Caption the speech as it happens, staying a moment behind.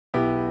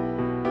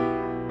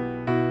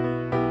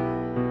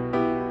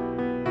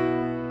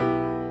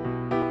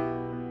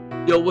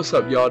Yo, what's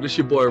up, y'all? This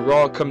your boy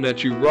Raw coming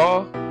at you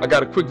raw. I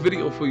got a quick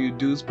video for you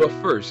dudes, but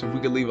first, if we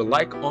can leave a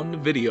like on the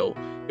video,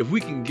 if we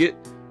can get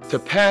to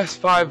past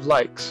 5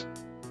 likes,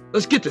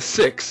 let's get to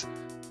 6,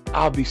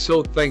 I'll be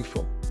so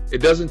thankful. It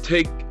doesn't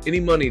take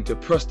any money to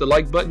press the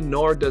like button,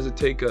 nor does it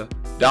take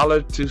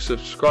 $1 to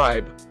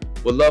subscribe.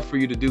 Would love for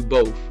you to do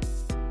both.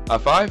 High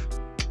five?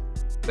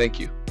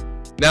 Thank you.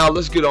 Now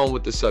let's get on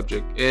with the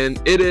subject,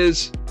 and it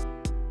is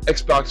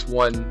Xbox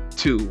One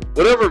 2,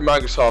 whatever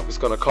Microsoft is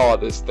going to call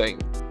this thing.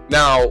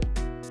 Now,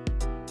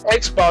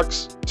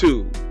 Xbox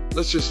 2,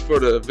 let's just for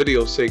the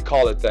video's sake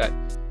call it that.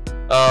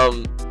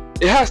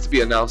 It has to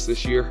be announced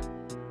this year.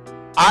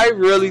 I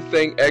really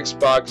think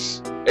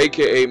Xbox,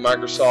 aka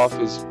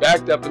Microsoft, is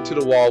backed up into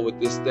the wall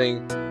with this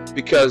thing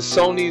because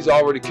Sony's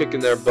already kicking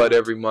their butt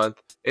every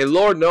month, and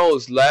Lord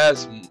knows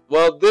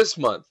this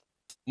month,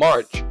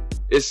 March,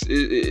 it's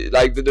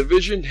like the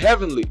division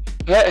heavily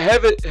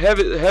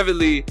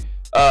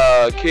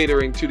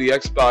catering to the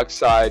Xbox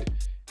side,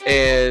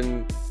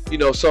 and you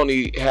know,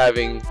 Sony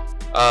having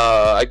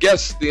I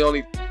guess the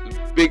only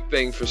big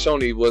thing for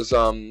Sony was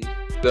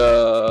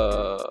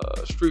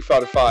the Street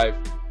Fighter V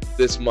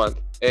this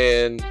month.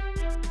 And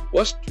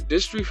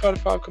did Street Fighter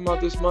V come out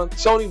this month?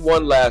 Sony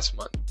won last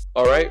month,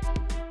 alright?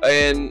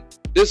 And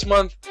this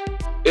month,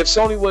 if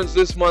Sony wins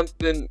this month,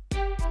 then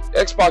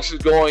Xbox is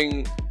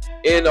going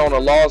in on a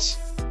loss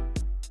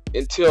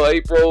until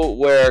April,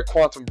 where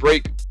Quantum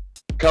Break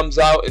comes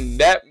out, and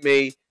that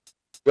may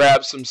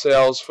grab some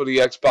sales for the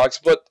Xbox.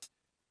 But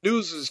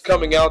news is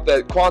coming out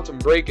that Quantum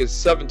Break is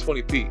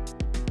 720p.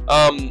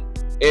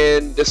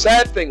 And the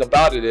sad thing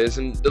about it is,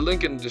 and the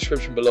link in the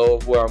description below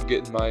of where I'm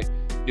getting my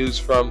news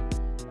from,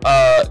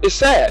 it's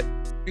sad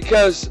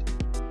because,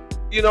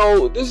 you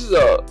know, this is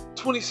a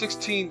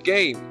 2016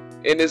 game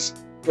and it's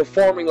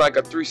performing like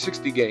a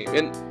 360 game.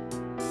 And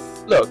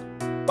look,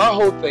 my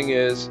whole thing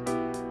is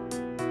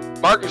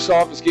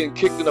Microsoft is getting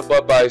kicked in the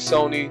butt by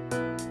Sony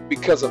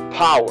because of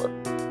power.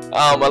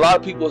 A lot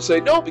of people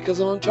say, no, because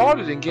of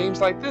Uncharted and games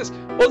like this.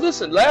 Well,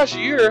 listen, last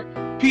year,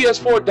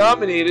 PS4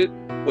 dominated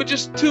with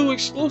just 2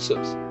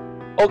 exclusives,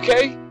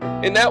 okay?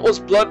 And that was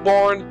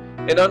Bloodborne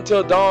and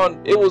Until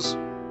Dawn. It was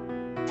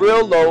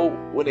real low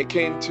when it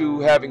came to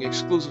having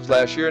exclusives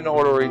last year in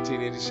Order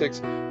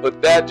 1886,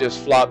 but that just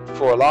flopped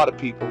for a lot of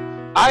people.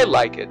 I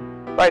like it.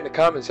 Write in the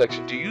comment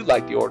section, do you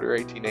like the Order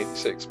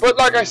 1886? But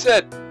like I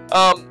said,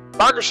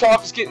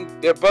 Microsoft is getting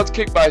their butts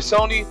kicked by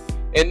Sony.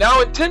 And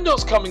now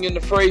Nintendo's coming in the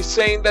fray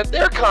saying that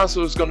their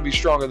console is going to be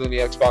stronger than the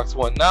Xbox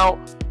One. Now,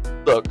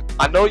 look,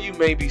 I know you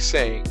may be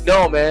saying,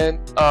 no man,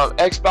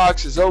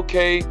 Xbox is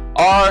okay,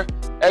 or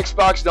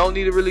Xbox don't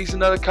need to release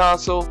another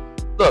console.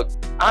 Look,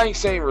 I ain't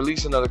saying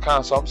release another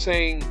console. I'm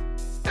saying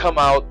come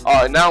out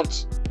or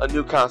announce a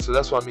new console.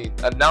 That's what I mean.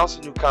 Announce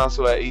a new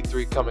console at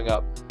E3 coming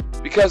up.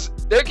 Because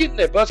they're getting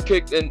their butts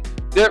kicked and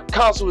their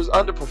console is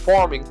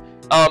underperforming.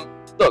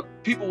 Look,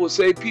 people will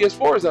say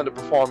PS4 is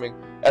underperforming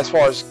as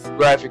far as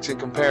graphics in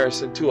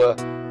comparison to a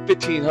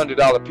 $1,500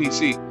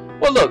 PC.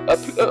 Well, look,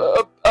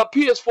 a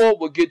PS4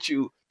 will get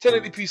you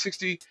 1080p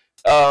 60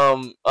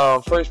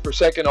 frames per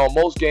second on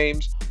most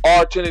games,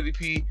 or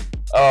 1080p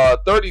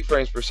 30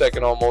 frames per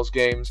second on most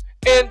games.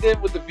 And then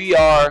with the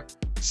VR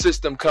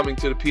system coming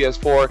to the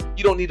PS4,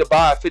 you don't need to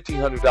buy a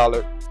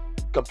 $1,500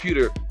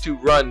 computer to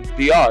run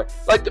VR.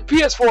 Like, the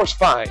PS4 is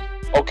fine.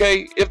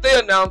 Okay, if they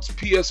announce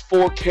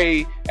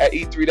PS4K at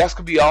E3, that's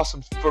gonna be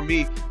awesome for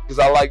me because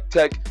I like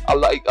tech, I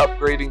like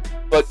upgrading.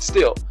 But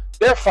still,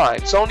 they're fine.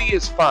 Sony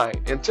is fine.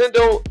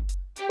 Nintendo,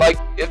 like,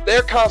 if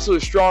their console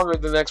is stronger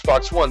than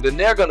Xbox One, then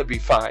they're gonna be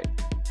fine.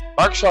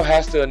 Microsoft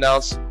has to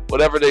announce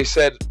whatever they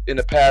said in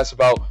the past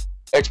about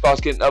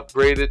Xbox getting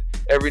upgraded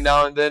every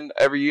now and then,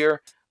 every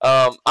year.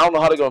 I don't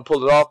know how they're gonna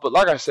pull it off, but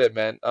like I said,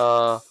 man,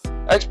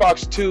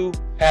 Xbox 2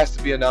 has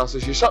to be announced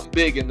this year. Something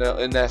big in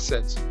that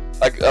sense.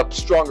 Like a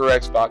stronger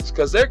Xbox,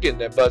 because they're getting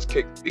their butts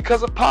kicked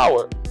because of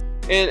power,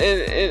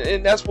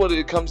 and that's what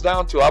it comes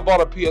down to. I bought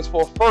a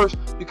PS4 first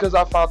because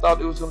I found out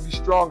it was going to be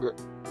stronger,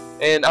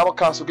 and I'm a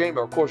console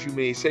gamer. Of course, you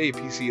may say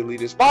PC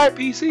elitist, buy a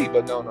PC,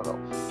 but no.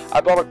 I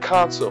bought a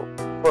console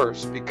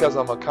first because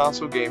I'm a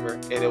console gamer,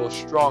 and it was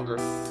stronger.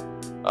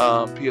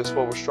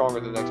 PS4 was stronger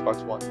than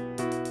Xbox One.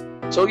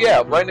 So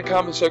yeah, write in the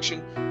comment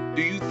section.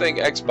 Do you think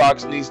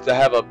Xbox needs to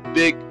have a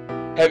big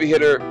heavy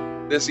hitter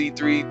this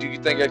E3? Do you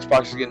think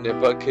Xbox is getting their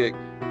butt kicked?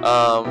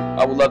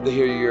 I would love to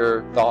hear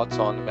your thoughts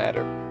on the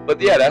matter.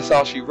 But yeah, that's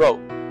all she wrote.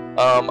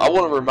 I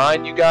want to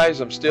remind you guys,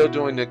 I'm still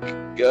doing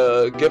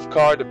the gift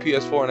card, the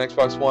PS4 and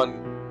Xbox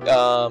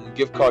One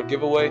gift card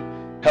giveaway.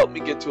 Help me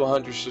get to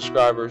 100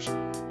 subscribers.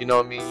 You know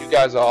what I mean? You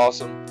guys are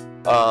awesome.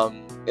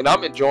 And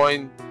I'm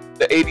enjoying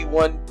the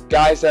 81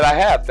 guys that I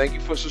have. Thank you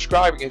for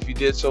subscribing if you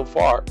did so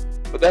far.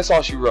 But that's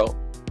all she wrote.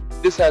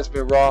 This has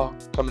been Raw,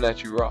 coming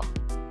at you raw.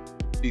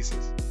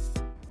 Pieces.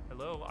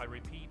 I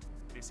repeat,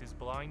 this is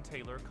Blind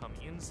Taylor, come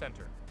in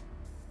center.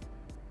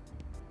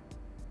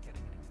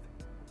 Getting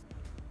anything.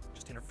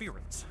 Just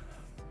interference.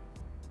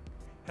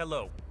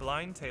 Hello,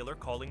 Blind Taylor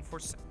calling for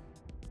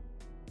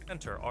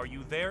center. Are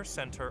you there,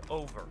 center?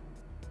 Over.